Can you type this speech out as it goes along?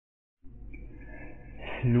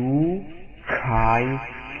Hlu, Kai,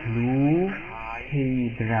 Hlu,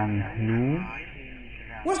 He Drang Hlu.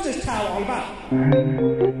 What's this towel all about?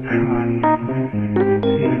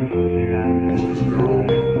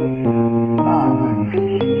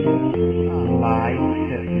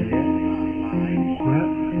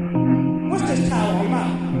 What's this towel all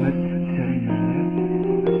about?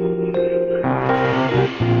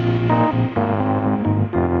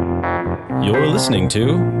 You're listening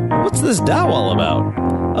to What's This Tao All About?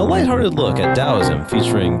 A lighthearted look at Taoism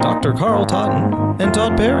featuring Dr. Carl Totten and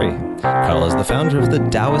Todd Perry. Carl is the founder of the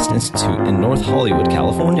Taoist Institute in North Hollywood,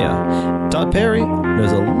 California. Todd Perry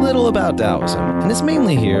knows a little about Taoism and is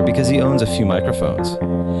mainly here because he owns a few microphones.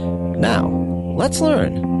 Now, let's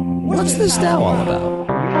learn. What's this Tao all about?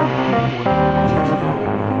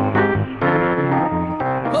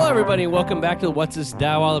 Hello, everybody, and welcome back to the What's This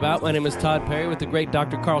Tao All About. My name is Todd Perry with the great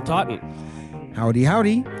Dr. Carl Totten. Howdy,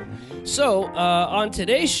 howdy. So, on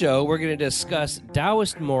today's show, we're going to discuss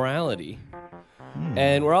Taoist morality,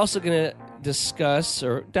 and we're also going to discuss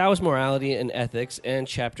Taoist morality and ethics and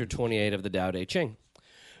Chapter 28 of the Tao Te Ching.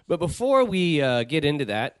 But before we get into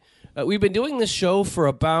that, we've been doing this show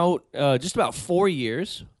for just about 4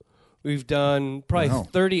 years. We've done probably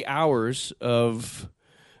 30 hours of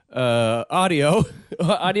audio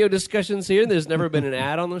discussions here. There's never been an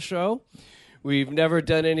ad on the show. We've never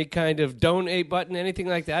done any kind of donate button, anything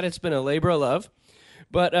like that. It's been a labor of love.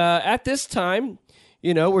 But at this time,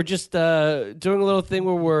 you know, we're just doing a little thing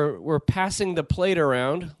where we're passing the plate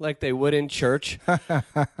around like they would in church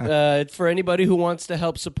for anybody who wants to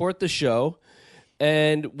help support the show.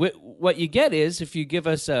 And what you get is, if you give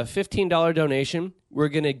us a $15 donation, we're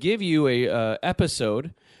going to give you a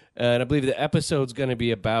episode. And I believe the episode's going to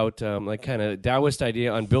be about like kind of Taoist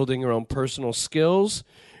idea on building your own personal skills,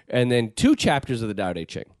 and then 2 chapters of the Tao Te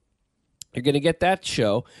Ching. You're going to get that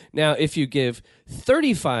show. Now, if you give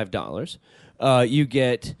 $35, you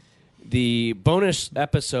get the bonus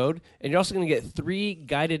episode, and you're also going to get 3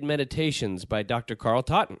 guided meditations by Dr. Carl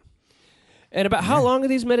Totten. And about how long are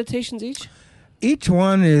these meditations each? Each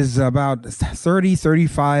one is about 30,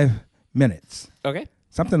 35 minutes. Okay.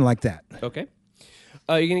 Something like that. Okay.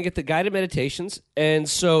 You're going to get the guided meditations. And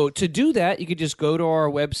so to do that, you could just go to our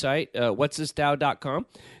website, whatsthisdao.com.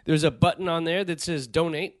 There's a button on there that says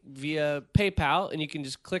donate via PayPal, and you can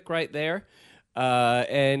just click right there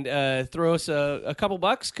and throw us a couple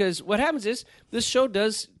bucks. Because what happens is this show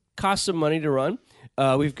does cost some money to run.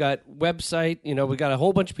 We've got website, we've got a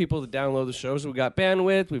whole bunch of people to download the shows. We've got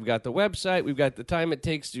bandwidth, we've got the website, we've got the time it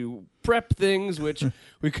takes to prep things, which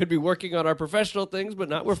we could be working on our professional things, but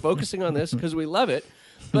not. We're focusing on this because we love it.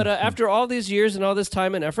 But after all these years and all this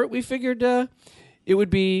time and effort, we figured it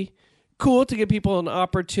would be cool to give people an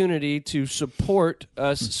opportunity to support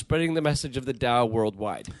us spreading the message of the Tao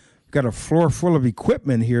worldwide. Got a floor full of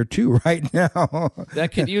equipment here, too, right now.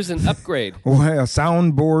 That could use an upgrade. Well,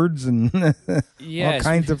 soundboards and yes. all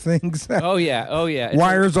kinds of things. Oh, yeah.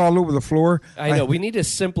 Wires all over the floor. I know. We need to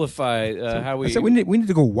simplify how we... I said we need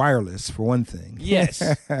to go wireless, for one thing. Yes,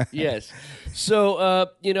 yes. So,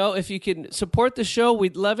 if you can support the show,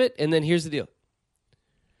 we'd love it. And then here's the deal.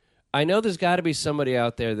 I know there's got to be somebody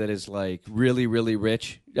out there that is like really, really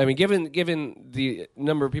rich. I mean, given the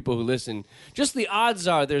number of people who listen, just the odds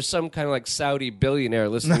are there's some kind of like Saudi billionaire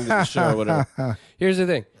listening to the show or whatever. Here's the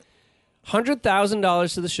thing.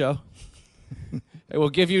 $100,000 to the show. It will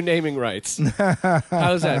give you naming rights.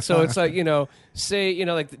 How's that? So it's like, say,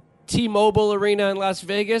 like the T-Mobile Arena in Las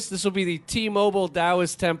Vegas. This will be the T-Mobile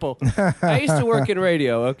Taoist Temple. I used to work in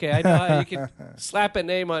radio, okay? I know how you can slap a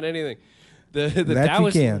name on anything. The that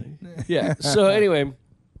Taoist, you can. Yeah. So anyway,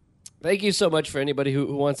 thank you so much for anybody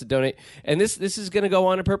who wants to donate. And this is going to go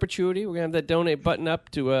on in perpetuity. We're going to have that donate button up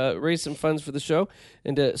to raise some funds for the show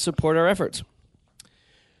and to support our efforts.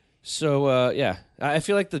 So, I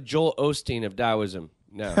feel like the Joel Osteen of Taoism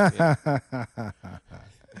now. Yeah.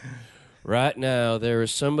 Right now, there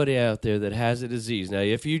is somebody out there that has a disease. Now,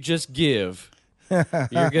 if you just give...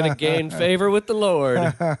 You're going to gain favor with the Lord,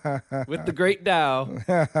 with the great Tao,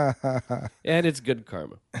 and it's good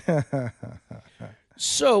karma.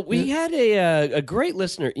 So we had a great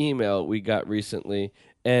listener email we got recently,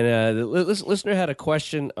 and the listener had a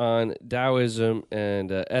question on Taoism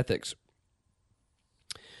and ethics.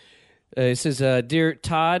 It says, Dear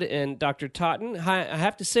Todd and Dr. Totten, hi, I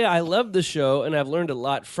have to say I love the show, and I've learned a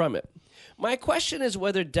lot from it. My question is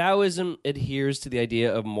whether Taoism adheres to the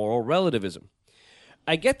idea of moral relativism.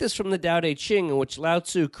 I get this from the Tao Te Ching, in which Lao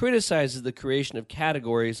Tzu criticizes the creation of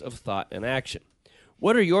categories of thought and action.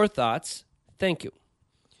 What are your thoughts? Thank you.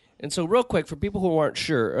 And so, real quick, for people who aren't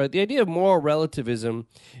sure, the idea of moral relativism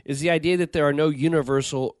is the idea that there are no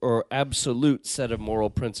universal or absolute set of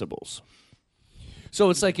moral principles. So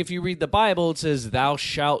it's like if you read the Bible, it says, thou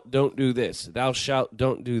shalt don't do this. Thou shalt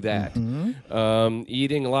don't do that.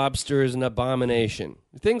 Eating lobster is an abomination.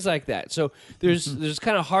 Things like that. So there's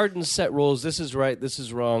kind of hard and set rules. This is right. This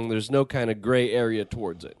is wrong. There's no kind of gray area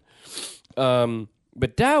towards it.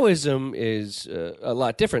 But Taoism is a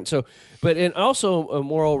lot different. So, and also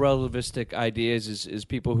moral relativistic ideas is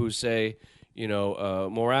people who say,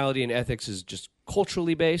 morality and ethics is just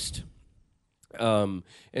culturally based. And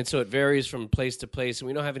so it varies from place to place, and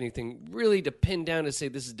we don't have anything really to pin down to say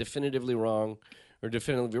this is definitively wrong or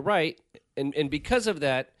definitively right. And because of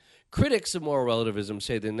that, critics of moral relativism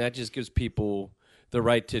say then that just gives people the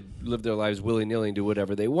right to live their lives willy-nilly and do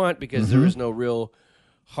whatever they want because there is no real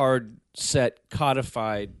hard set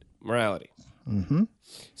codified morality.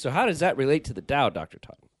 So how does that relate to the Tao, Dr.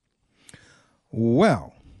 Todd?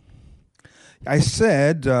 Well, I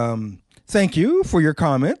said thank you for your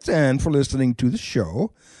comments and for listening to the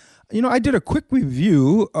show. I did a quick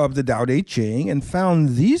review of the Tao Te Ching and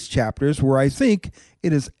found these chapters where I think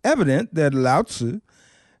it is evident that Lao Tzu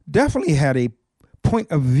definitely had a point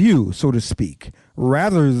of view, so to speak,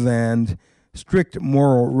 rather than strict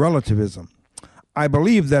moral relativism. I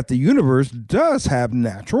believe that the universe does have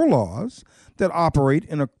natural laws that operate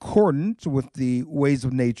in accordance with the ways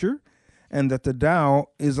of nature, and that the Tao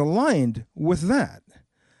is aligned with that.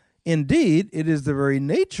 Indeed, it is the very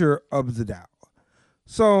nature of the Tao.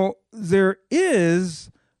 So there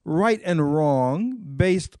is right and wrong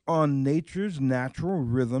based on nature's natural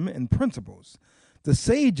rhythm and principles. The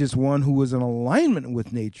sage is one who is in alignment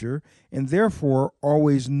with nature and therefore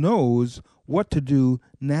always knows what to do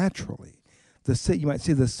naturally. You might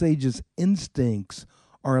say the sage's instincts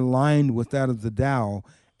are aligned with that of the Tao,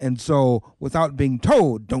 and so without being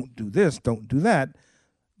told, don't do this, don't do that,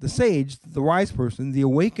 the sage, the wise person, the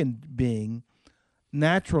awakened being,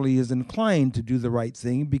 naturally is inclined to do the right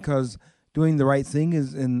thing because doing the right thing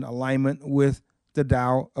is in alignment with the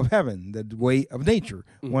Tao of heaven, the way of nature,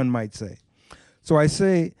 one might say. So I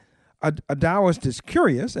say a Taoist is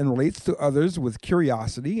curious and relates to others with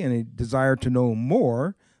curiosity and a desire to know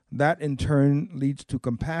more. That in turn leads to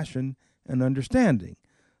compassion and understanding.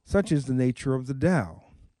 Such is the nature of the Tao.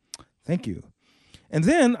 Thank you. And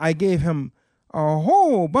then I gave him a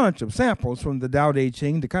whole bunch of samples from the Tao Te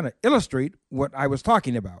Ching to kind of illustrate what I was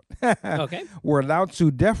talking about. Okay. Where Lao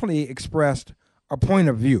Tzu definitely expressed a point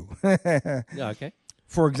of view. Okay.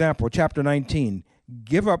 For example, chapter 19,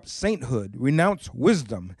 give up sainthood, renounce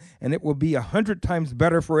wisdom, and it will be 100 times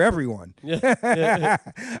better for everyone.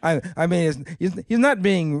 I mean, he's not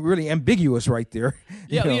being really ambiguous right there.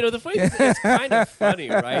 Yeah, the funny thing is it's kind of funny,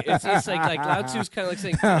 right? It's like Lao Tzu's kind of like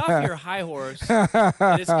saying, get off your high horse. And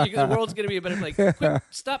the world's going to be a better quit,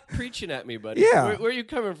 stop preaching at me, buddy. Yeah. Where are you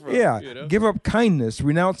coming from? Yeah, give up kindness,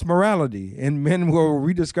 renounce morality, and men will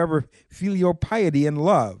rediscover filial piety and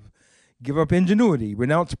love. Give up ingenuity,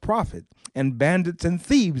 renounce profit, and bandits and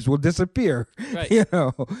thieves will disappear. Right.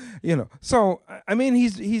 So I mean,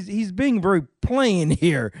 he's being very plain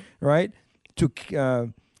here, right?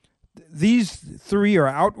 These three are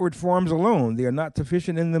outward forms alone. They are not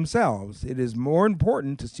sufficient in themselves. It is more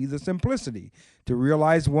important to see the simplicity, to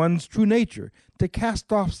realize one's true nature, to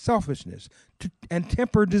cast off selfishness, and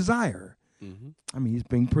temper desire. I mean, he's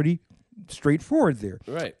being pretty straightforward there.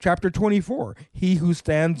 Right. Chapter 24, he who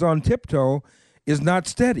stands on tiptoe is not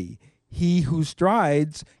steady. He who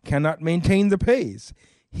strides cannot maintain the pace.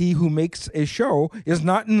 He who makes a show is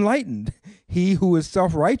not enlightened. He who is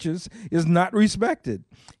self-righteous is not respected.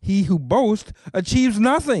 He who boasts achieves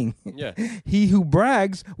nothing. Yeah. He who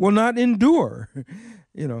brags will not endure.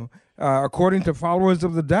 According to followers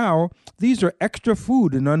of the Tao, these are extra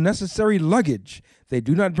food and unnecessary luggage. They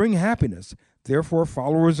do not bring happiness. Therefore,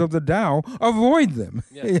 followers of the Tao avoid them.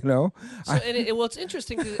 Yeah. So, it's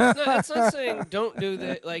interesting because it's not saying don't do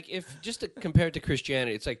that. Like, if just to compare it to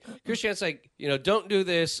Christianity, it's like Christianity's like, don't do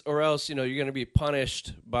this or else you're going to be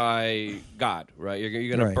punished by God, right?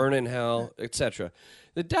 You're going to burn in hell, etc.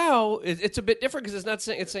 The Tao it's a bit different because it's not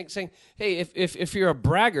saying saying hey, if you're a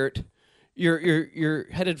braggart, you're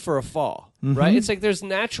headed for a fall, right? It's like there's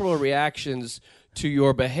natural reactions to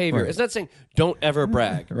your behavior. Right. It's not saying don't ever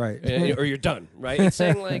brag, right, or you're done, right? It's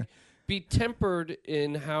saying like be tempered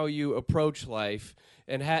in how you approach life,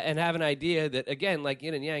 and have an idea that again, like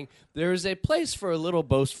yin and yang, there is a place for a little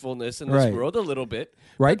boastfulness in this world, a little bit.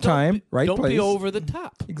 Right time, right place. Don't be over the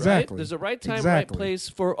top. Exactly. Right? There's a right time, right place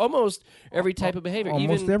for almost every type of behavior.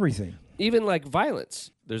 Almost everything. Even like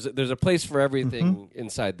violence. There's a place for everything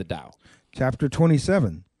inside the Tao. Chapter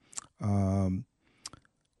 27.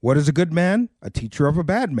 What is a good man? A teacher of a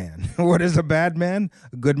bad man. What is a bad man?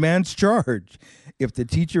 A good man's charge. If the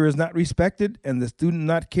teacher is not respected and the student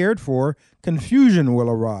not cared for, confusion will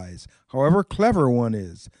arise, however clever one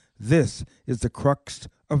is. This is the crux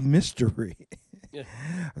of mystery. Yeah.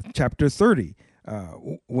 Chapter 30.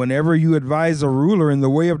 Whenever you advise a ruler in the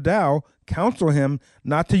way of Tao, counsel him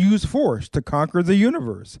not to use force to conquer the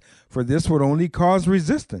universe, for this would only cause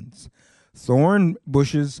resistance. Thorn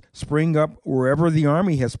bushes spring up wherever the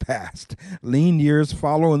army has passed. Lean years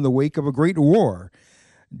follow in the wake of a great war.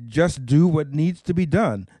 Just do what needs to be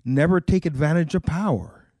done. Never take advantage of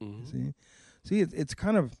power. Mm-hmm. See, it's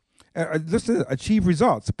kind of listen. Achieve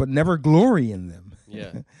results, but never glory in them.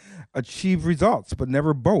 Yeah. Achieve results, but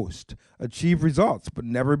never boast. Achieve results, but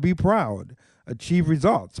never be proud. Achieve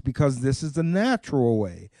results, because this is the natural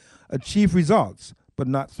way. Achieve results, but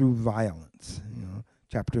not through violence.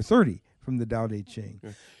 Chapter 30 from the Tao Te Ching.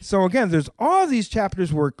 Sure. So again, there's all these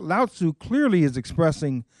chapters where Lao Tzu clearly is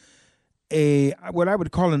expressing what I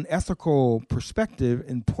would call an ethical perspective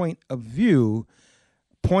and point of view,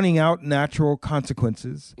 pointing out natural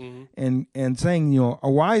consequences, mm-hmm. and saying, a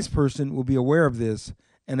wise person will be aware of this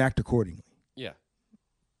and act accordingly. Yeah.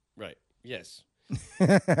 Right. Yes.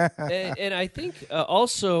 and I think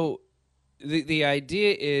also the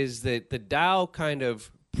idea is that the Tao kind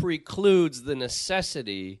of precludes the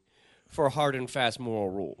necessity for hard and fast moral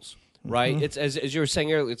rules, right? Mm-hmm. It's as you were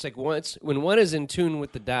saying earlier, it's like when one is in tune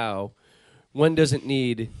with the Tao, one doesn't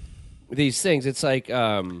need these things. It's like,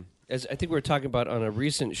 as I think we were talking about on a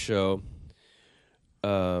recent show,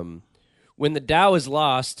 when the Tao is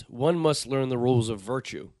lost, one must learn the rules of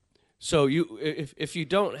virtue. So if you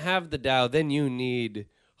don't have the Tao, then you need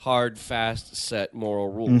hard, fast, set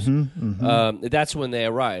moral rules. Mm-hmm, mm-hmm. That's when they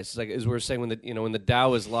arise. It's like as we were saying, when the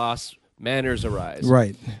Tao is lost, manners arise.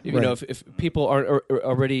 Right. If people aren't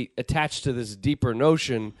already attached to this deeper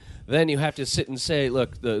notion, then you have to sit and say,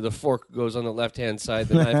 look, the fork goes on the left-hand side,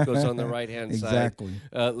 the knife goes on the right-hand exactly.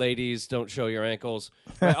 side. Ladies, don't show your ankles.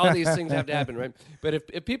 Right? All these things have to happen, right? But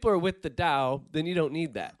if people are with the Tao, then you don't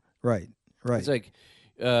need that. Right. It's like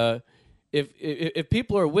if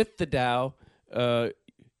people are with the Tao,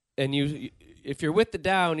 and if you're with the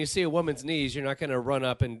Tao and you see a woman's knees, you're not going to run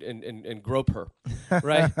up and grope her,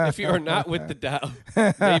 right? If you are not with the Tao,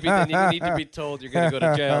 maybe then you need to be told you're going to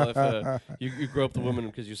go to jail if you grope the woman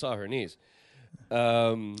because you saw her knees.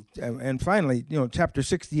 And finally, chapter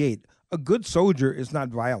 68, a good soldier is not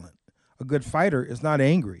violent. A good fighter is not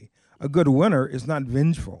angry. A good winner is not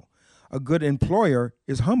vengeful. A good employer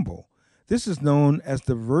is humble. This is known as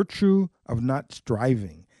the virtue of not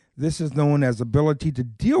striving. This is known as ability to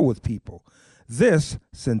deal with people. This,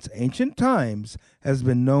 since ancient times, has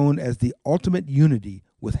been known as the ultimate unity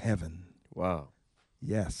with heaven. Wow.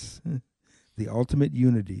 Yes, the ultimate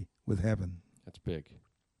unity with heaven. That's big.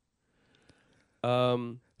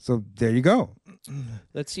 So there you go.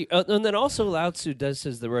 Let's see. And then also Lao Tzu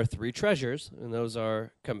says there are three treasures, and those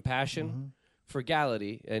are compassion, mm-hmm.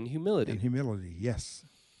 frugality, and humility. And humility, yes.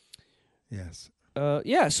 Yes.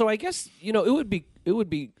 So I guess, it would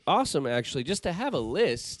be awesome, actually, just to have a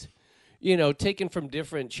list, taken from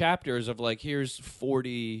different chapters of, like, here's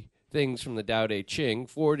 40 things from the Tao Te Ching,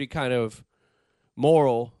 40 kind of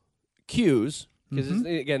moral cues, because, mm-hmm.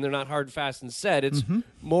 Again, they're not hard, fast, and set. It's mm-hmm.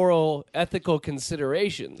 moral, ethical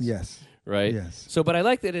considerations. Yes. Right? Yes. So, but I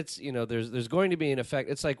like that it's, there's going to be an effect.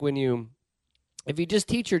 It's like if you just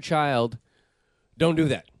teach your child, don't do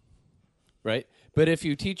that, right? But if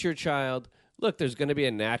you teach your child, look, there's going to be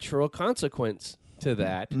a natural consequence to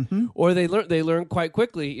that, mm-hmm. or they learn quite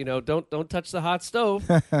quickly. Don't touch the hot stove,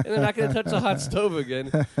 and they're not going to touch the hot stove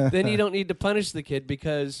again. Then you don't need to punish the kid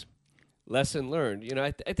because lesson learned.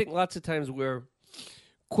 I think lots of times we're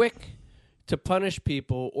quick to punish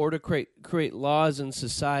people or to create laws in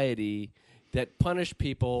society that punish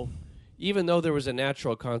people, even though there was a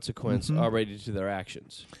natural consequence mm-hmm. already to their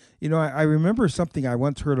actions. I remember something I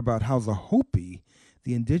once heard about how the Hopi,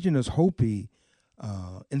 the indigenous Hopi,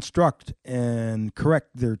 instruct and correct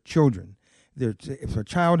their children. If a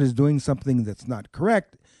child is doing something that's not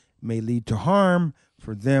correct, may lead to harm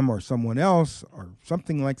for them or someone else or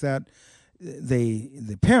something like that,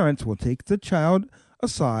 the parents will take the child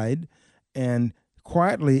aside and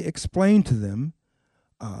quietly explain to them,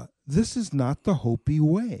 this is not the Hopi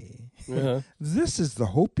way. Uh-huh. This is the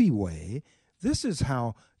Hopi way. This is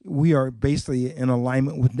how we are basically in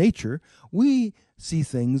alignment with nature, we see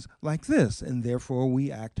things like this, and therefore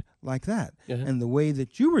we act like that. Uh-huh. And the way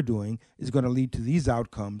that you were doing is going to lead to these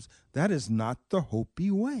outcomes. That is not the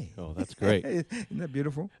Hopi way. Oh, that's great. Isn't that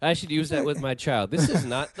beautiful? I should use that with my child. This is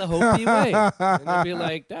not the Hopi way. And they'll be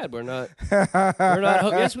like, Dad, we're not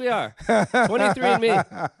yes, we are.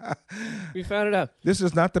 23andMe. We found it out. This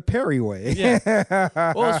is not the Perry way. Yeah.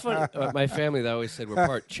 Well, it's funny. My family, they always said we're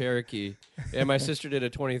part Cherokee. And my sister did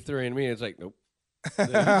a 23andMe. It's like, nope.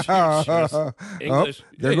 English. Oh,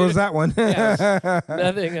 there goes that one. Yes,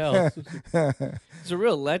 nothing else. It's a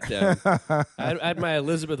real letdown. I had my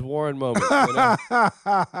Elizabeth Warren moment. You know?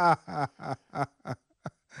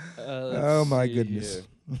 Oh, my goodness.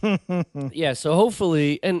 Yeah, so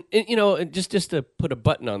hopefully, and you know, and just to put a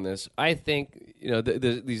button on this, I think, you know,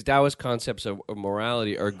 these Taoist concepts of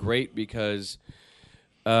morality are great because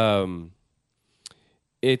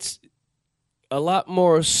it's a lot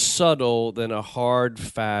more subtle than a hard,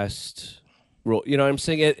 fast rule. You know what I'm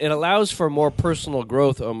saying? It allows for more personal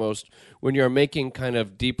growth almost when you're making kind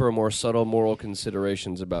of deeper, more subtle moral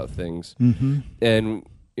considerations about things. Mm-hmm. And,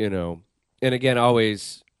 you know, and again,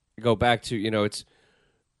 always go back to, you know, it's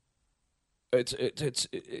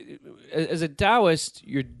as a Taoist,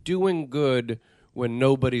 you're doing good when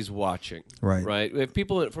nobody's watching. Right. Right? If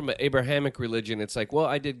people from an Abrahamic religion, it's like, well,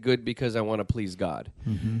 I did good because I want to please God.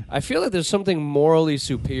 Mm-hmm. I feel like there's something morally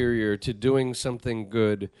superior to doing something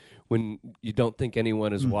good when you don't think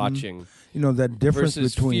anyone is watching. You know, that difference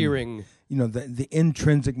versus between fearing. You know, the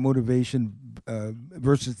intrinsic motivation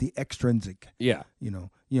versus the extrinsic. Yeah. You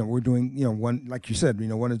know, we're doing, you know, one, like you said, you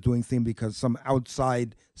know, one is doing things because some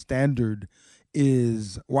outside standard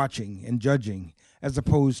is watching and judging, as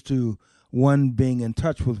opposed to one being in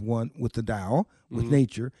touch with the Tao, with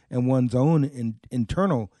nature, and one's own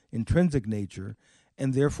internal intrinsic nature,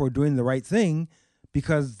 and therefore doing the right thing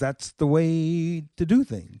because that's the way to do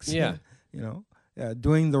things. Yeah. You know,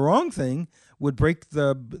 doing the wrong thing would break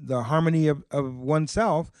the harmony of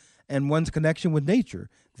oneself and one's connection with nature.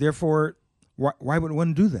 Therefore, why would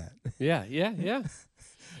one do that? Yeah.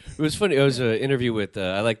 It was funny. It was an interview with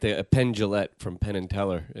I like the Penn Jillette from Penn and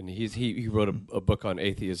Teller, and he wrote a book on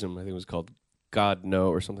atheism. I think it was called God No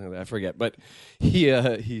or something like that. I forget, but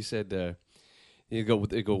he said they go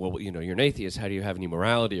well, you know, you're an atheist. How do you have any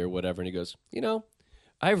morality or whatever? And he goes, you know,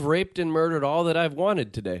 I've raped and murdered all that I've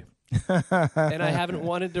wanted today. And I haven't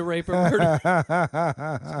wanted to rape or murder. It's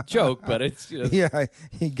a joke, but it's, you know, yeah,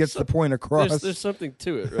 he gets the point across. There's something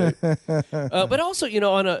to it, right? But also, you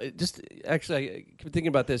know, I keep thinking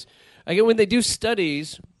about this. Again, when they do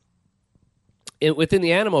studies within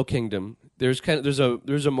the animal kingdom, there's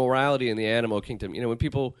a morality in the animal kingdom. You know, when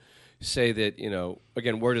people say that, you know,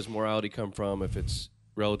 again, where does morality come from? If it's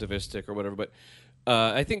relativistic or whatever, but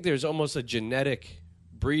I think there's almost a genetic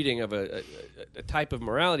breeding of a type of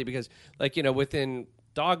morality because, like, you know, within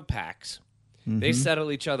dog packs, they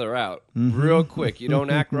settle each other out real quick. You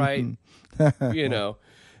don't act right, you know.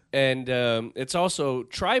 And it's also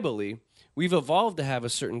tribally, we've evolved to have a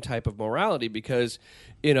certain type of morality because,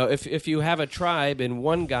 you know, if you have a tribe and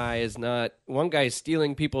one guy is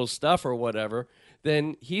stealing people's stuff or whatever,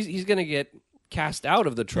 then he's going to get cast out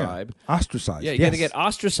of the tribe. Yeah. Ostracized. Yeah, you're going to get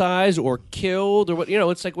ostracized or killed or what, you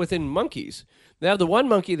know, it's like within monkeys. They have the one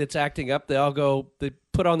monkey that's acting up, they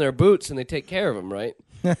put on their boots and they take care of him, right?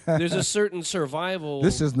 There's a certain survival.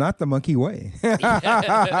 This is not the monkey way. Yeah,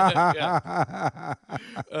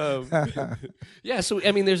 so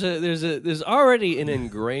I mean there's already an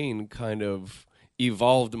ingrained kind of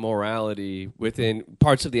evolved morality within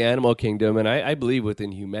parts of the animal kingdom, and I believe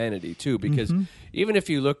within humanity too, because even if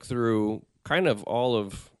you look through kind of all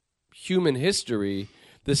of human history,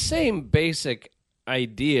 the same basic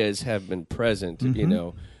ideas have been present. You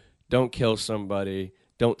know, don't kill somebody,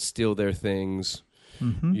 don't steal their things.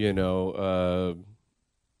 You know,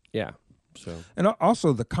 yeah. So, and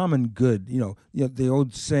also the common good. You know the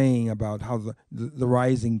old saying about how the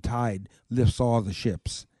rising tide lifts all the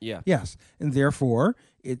ships. Yeah. Yes, and therefore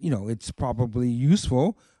it's probably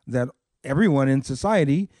useful that everyone in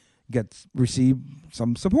society receive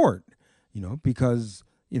some support. You know, because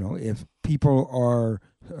if people are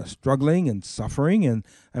struggling and suffering, and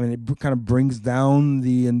I mean, it kind of brings down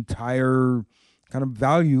the entire kind of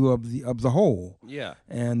value of the whole. Yeah.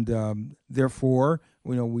 And therefore,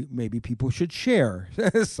 maybe people should share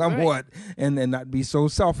somewhat, right, and not be so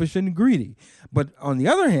selfish and greedy. But on the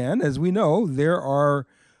other hand, as we know, there are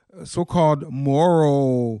so-called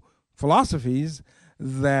moral philosophies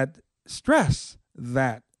that stress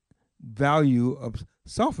that value of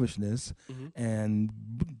selfishness and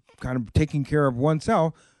kind of taking care of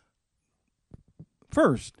oneself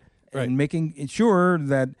first. Right. and making sure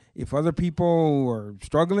that if other people are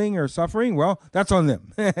struggling or suffering, well, that's on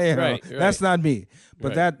them. You know, Right. That's not me.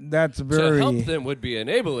 But Right. that's very To help them would be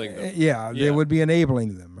enabling them. Yeah, they Yeah. would be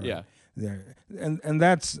enabling them. Right? Yeah. There. And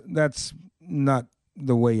that's not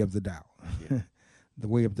the way of the Tao. The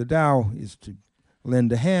way of the Tao is to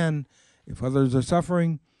lend a hand. If others are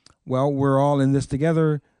suffering, well, we're all in this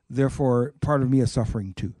together. Therefore, part of me is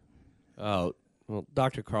suffering too. Oh, well,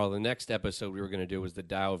 Dr. Carl, the next episode we were going to do was the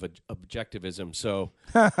Tao of Objectivism. So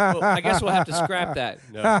well, I guess we'll have to scrap that.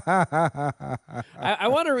 No. I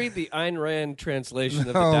want to read the Ayn Rand translation of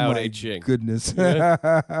the Oh Tao my Te Ching. goodness. Let's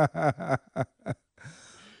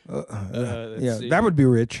Yeah, see. that would be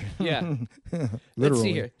rich. Yeah. Literally. Let's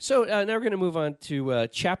see here. So now we're going to move on to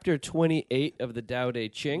chapter 28 of the Tao Te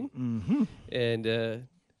Ching. Mm-hmm. And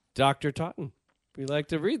Dr. Totten, would you like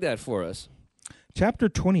to read that for us? Chapter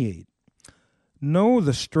 28. Know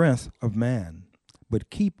the strength of man, but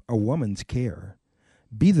keep a woman's care.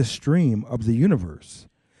 Be the stream of the universe.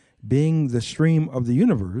 Being the stream of the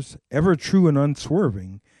universe, ever true and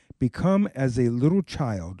unswerving, become as a little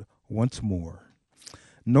child once more.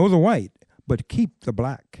 Know the white, but keep the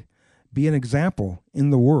black. Be an example in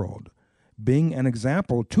the world. Being an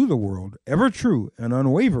example to the world, ever true and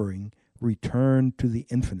unwavering, return to the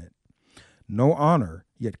infinite. Know honor,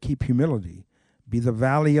 yet keep humility. Be the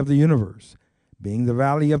valley of the universe. Being the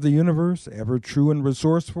valley of the universe, ever true and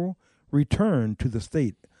resourceful, return to the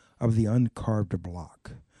state of the uncarved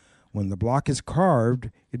block. When the block is carved,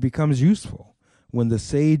 it becomes useful. When the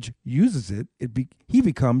sage uses it, he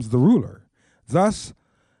becomes the ruler. Thus,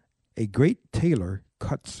 a great tailor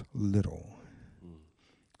cuts little.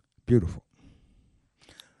 Beautiful.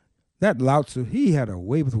 That Lao Tzu, he had a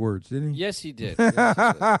way with words, didn't he? Yes, he did. Yes, he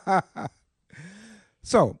did.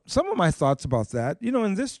 So, some of my thoughts about that,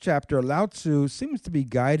 in this chapter, Lao Tzu seems to be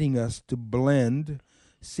guiding us to blend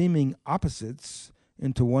seeming opposites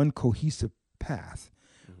into one cohesive path.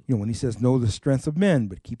 When he says, know the strength of men,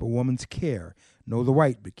 but keep a woman's care. Know the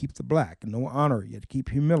white, but keep the black. Know honor, yet keep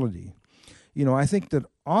humility. I think that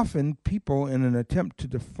often people, in an attempt to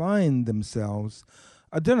define themselves,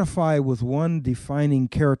 identify with one defining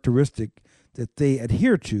characteristic that they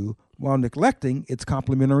adhere to while neglecting its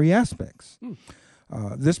complementary aspects.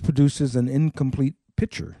 This produces an incomplete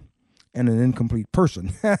picture and an incomplete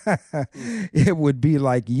person. It would be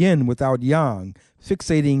like yin without yang,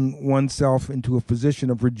 fixating oneself into a position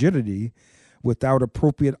of rigidity without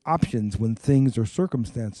appropriate options when things or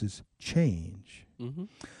circumstances change. Mm-hmm.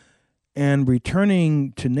 And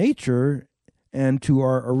returning to nature and to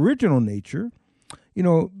our original nature,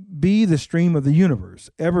 be the stream of the universe,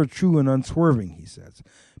 ever true and unswerving, he says.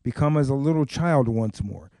 Become as a little child once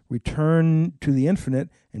more. Return to the infinite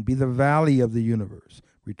and be the valley of the universe.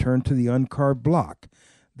 Return to the uncarved block.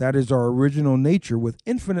 That is our original nature with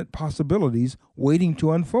infinite possibilities waiting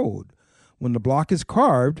to unfold. When the block is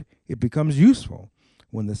carved, it becomes useful.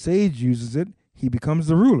 When the sage uses it, he becomes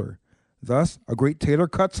the ruler. Thus, a great tailor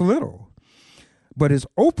cuts little, but is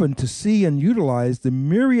open to see and utilize the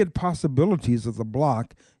myriad possibilities of the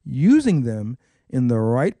block, using them in the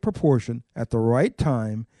right proportion, at the right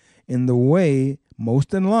time, in the way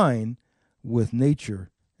most in line with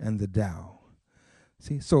nature and the Tao.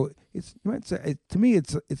 See, so you might say, to me,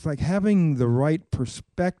 it's like having the right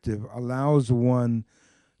perspective allows one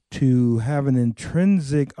to have an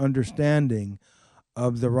intrinsic understanding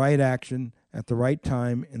of the right action at the right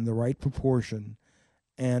time in the right proportion,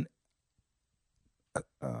 and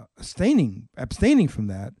abstaining from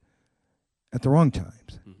that at the wrong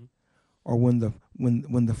times, or when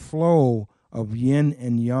the flow of yin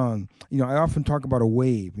and yang. I often talk about a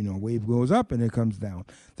wave. A wave goes up and it comes down.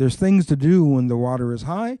 There's things to do when the water is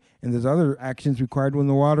high, and there's other actions required when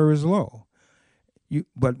the water is low.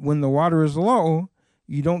 But when the water is low,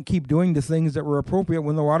 you don't keep doing the things that were appropriate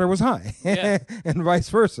when the water was high, Yeah. and vice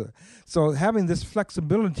versa. So having this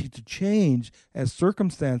flexibility to change as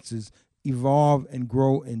circumstances evolve and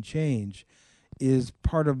grow and change is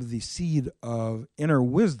part of the seed of inner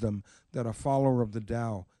wisdom that a follower of the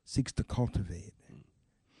Tao seeks to cultivate.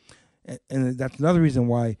 And that's another reason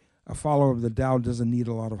why a follower of the Tao doesn't need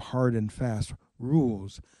a lot of hard and fast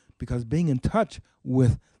rules, because being in touch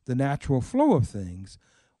with the natural flow of things,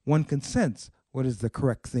 one can sense what is the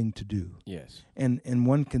correct thing to do. Yes. And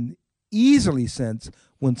one can easily sense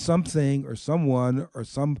when something or someone or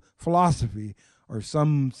some philosophy or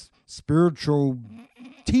some spiritual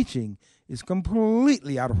teaching is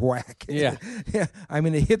completely out of whack. Yeah. Yeah. I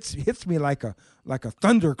mean, it hits me like a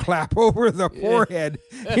thunderclap over the forehead.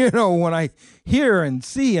 When I hear and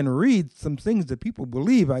see and read some things that people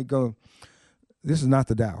believe, I go, this is not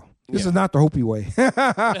the Tao. This is not the Hopi way.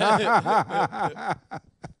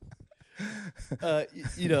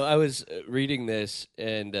 I was reading this,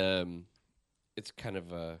 and it's kind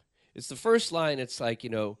of it's the first line. It's like,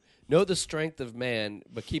 know the strength of man,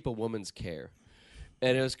 but keep a woman's care.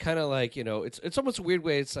 And it was kind of like, it's almost a weird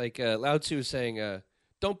way. It's like Lao Tzu saying,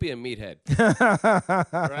 don't be a meathead,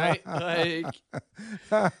 right? Like,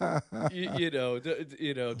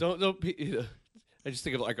 don't be. I just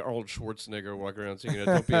think of like Arnold Schwarzenegger walking around saying,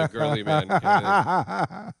 "Don't be a girly man."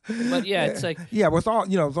 But yeah, it's like with all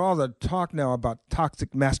with all the talk now about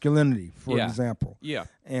toxic masculinity, for example. Yeah.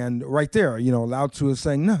 And right there, Lao Tzu is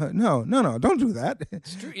saying, no, don't do that.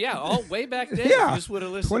 It's true. Yeah, all way back then. Yeah, you just would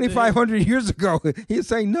have listened. 2,500 years ago, he's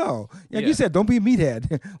saying no. Like you said, don't be a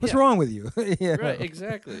meathead. What's wrong with you? Right.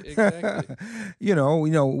 Exactly.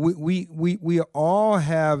 We all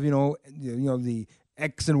have the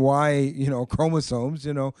X and Y, chromosomes,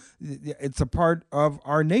 it's a part of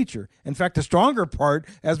our nature. In fact, the stronger part,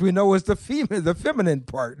 as we know, is the feminine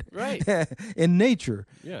part, right, in nature.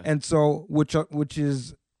 Yeah. And so, which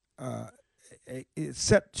is it's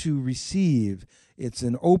set to receive. It's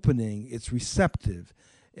an opening. It's receptive,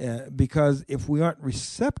 because if we aren't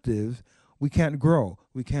receptive, we can't grow.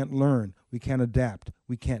 We can't learn. We can't adapt.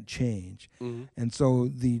 We can't change. Mm-hmm. And so,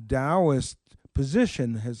 the Taoist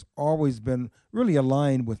position has always been really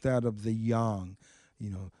aligned with that of the yang,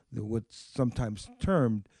 what's sometimes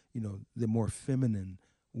termed, the more feminine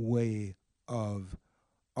way of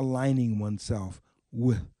aligning oneself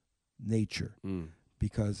with nature.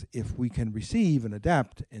 Because if we can receive and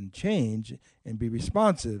adapt and change and be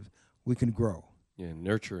responsive, we can grow. Yeah,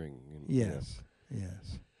 nurturing. Yes.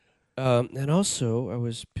 And also, I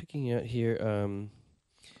was picking out here.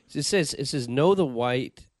 It says know the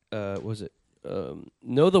white.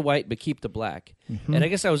 Know the white but keep the black. Mm-hmm. And I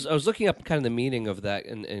guess I was looking up kind of the meaning of that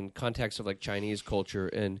in context of like Chinese culture,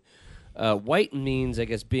 and white means, I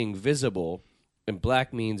guess, being visible, and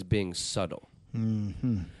black means being subtle.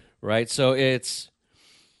 Mm-hmm. Right? So it's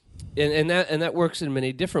and that works in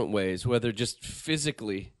many different ways, whether just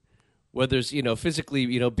physically, whether it's physically,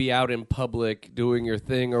 be out in public doing your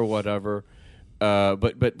thing or whatever,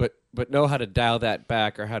 but know how to dial that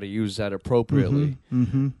back or how to use that appropriately.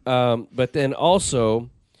 Mm-hmm. But then also,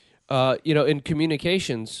 in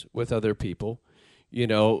communications with other people,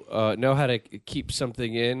 know how to keep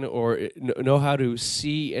something in, or know how to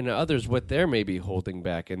see in others what they're maybe holding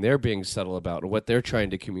back and they're being subtle about, and what they're trying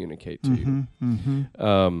to communicate to you.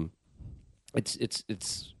 Mm-hmm.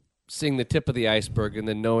 It's seeing the tip of the iceberg and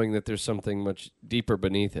then knowing that there's something much deeper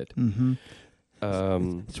beneath it. Mm-hmm.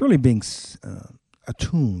 It's really being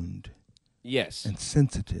attuned, yes, and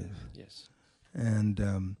sensitive, yes, and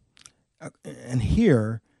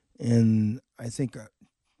here in, I think,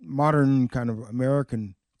 modern kind of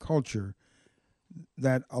American culture,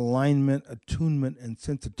 that alignment, attunement, and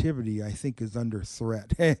sensitivity, I think, is under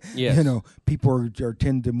threat. Yes. People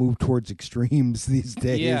tend to move towards extremes these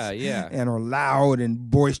days. Yeah. And are loud and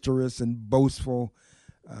boisterous and boastful.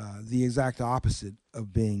 The exact opposite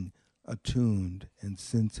of being attuned and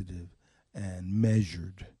sensitive and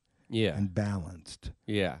measured. Yeah. And balanced.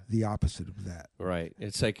 Yeah. The opposite of that. Right.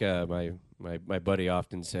 It's like my buddy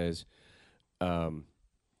often says,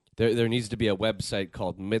 there needs to be a website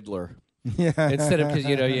called Midler. Yeah. Instead of, because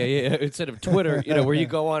instead of Twitter, where you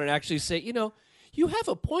go on and actually say, you have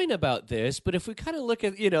a point about this, but if we kind of look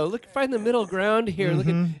at, find the middle ground here, look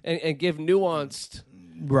at and give nuanced.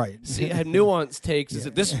 Right. See, have nuanced takes. Is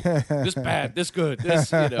it this bad, this good,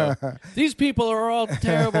 this, these people are all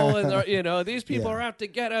terrible, and these people are out to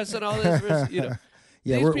get us, and all this,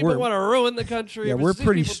 Yeah, these people want to ruin the country. Yeah, we're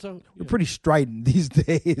pretty strident these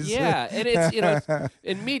days. Yeah, and it's it's,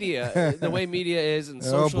 in media, the way media is, and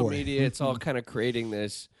social media, it's all kind of creating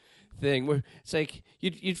this thing where it's like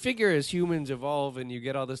you'd figure as humans evolve and you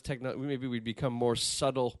get all this technology, maybe we'd become more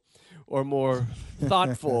subtle or more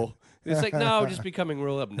thoughtful. It's like, no, we're just becoming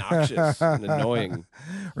real obnoxious and annoying.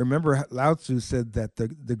 Remember, Lao Tzu said that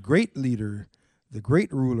the great leader, the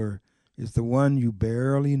great ruler, is the one you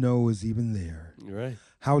barely know is even there. Right.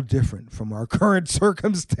 How different from our current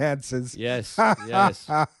circumstances. Yes, yes.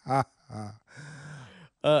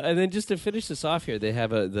 And then just to finish this off here, they have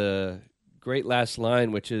the great last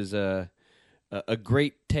line, which is a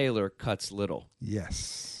great tailor cuts little.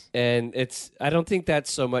 Yes. And I don't think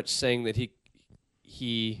that's so much saying that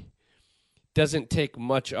he doesn't take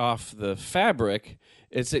much off the fabric.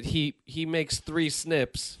 It's that he makes 3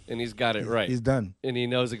 snips and he's got it right. He's done. And he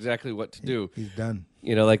knows exactly what to do. He's done.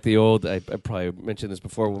 Like the old, I probably mentioned this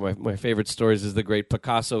before, one of my favorite stories is the great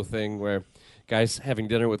Picasso thing where guys having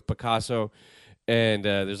dinner with Picasso and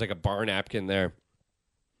there's like a bar napkin there.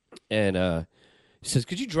 And he says,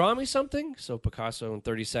 could you draw me something? So Picasso in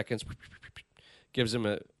 30 seconds gives him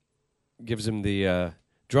gives him the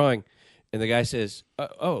drawing, and the guy says,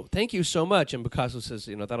 "Oh, thank you so much." And Picasso says,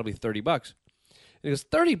 "That'll be $30." And he goes,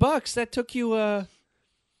 $30? That took you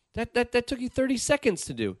that took you 30 seconds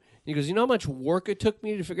to do." And he goes, "You know how much work it took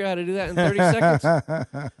me to figure out how to do that in 30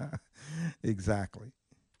 seconds?" Exactly.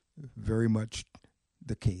 Very much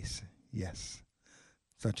the case. Yes.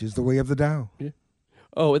 Such is the way of the Tao. Yeah.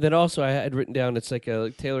 Oh, and then also I had written down, it's like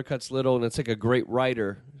Taylor cuts little, and it's like a great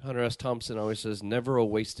writer. Hunter S. Thompson always says, "Never a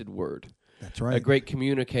wasted word." That's right. A great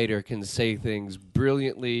communicator can say things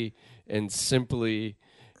brilliantly and simply.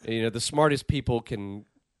 The smartest people can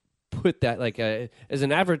put that, like, as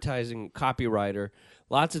an advertising copywriter,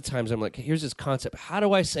 lots of times I'm like, here's this concept. How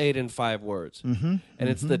do I say it in 5 words? Mm-hmm. And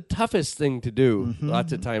it's the toughest thing to do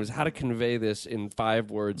lots of times, how to convey this in 5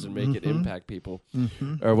 words and make it impact people.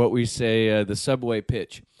 Or what we say, the subway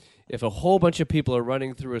pitch. If a whole bunch of people are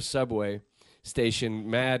running through a subway station,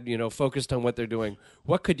 mad, focused on what they're doing,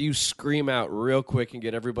 what could you scream out real quick and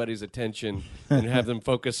get everybody's attention and have them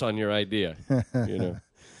focus on your idea?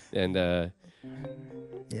 And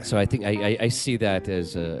so I think I see that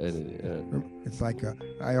as it's like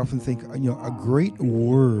I often think a great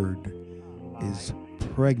word is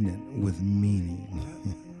pregnant with meaning.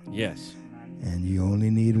 yes. And you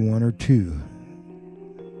only need 1 or 2,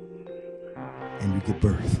 and you give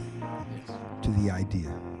birth to the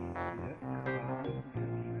idea.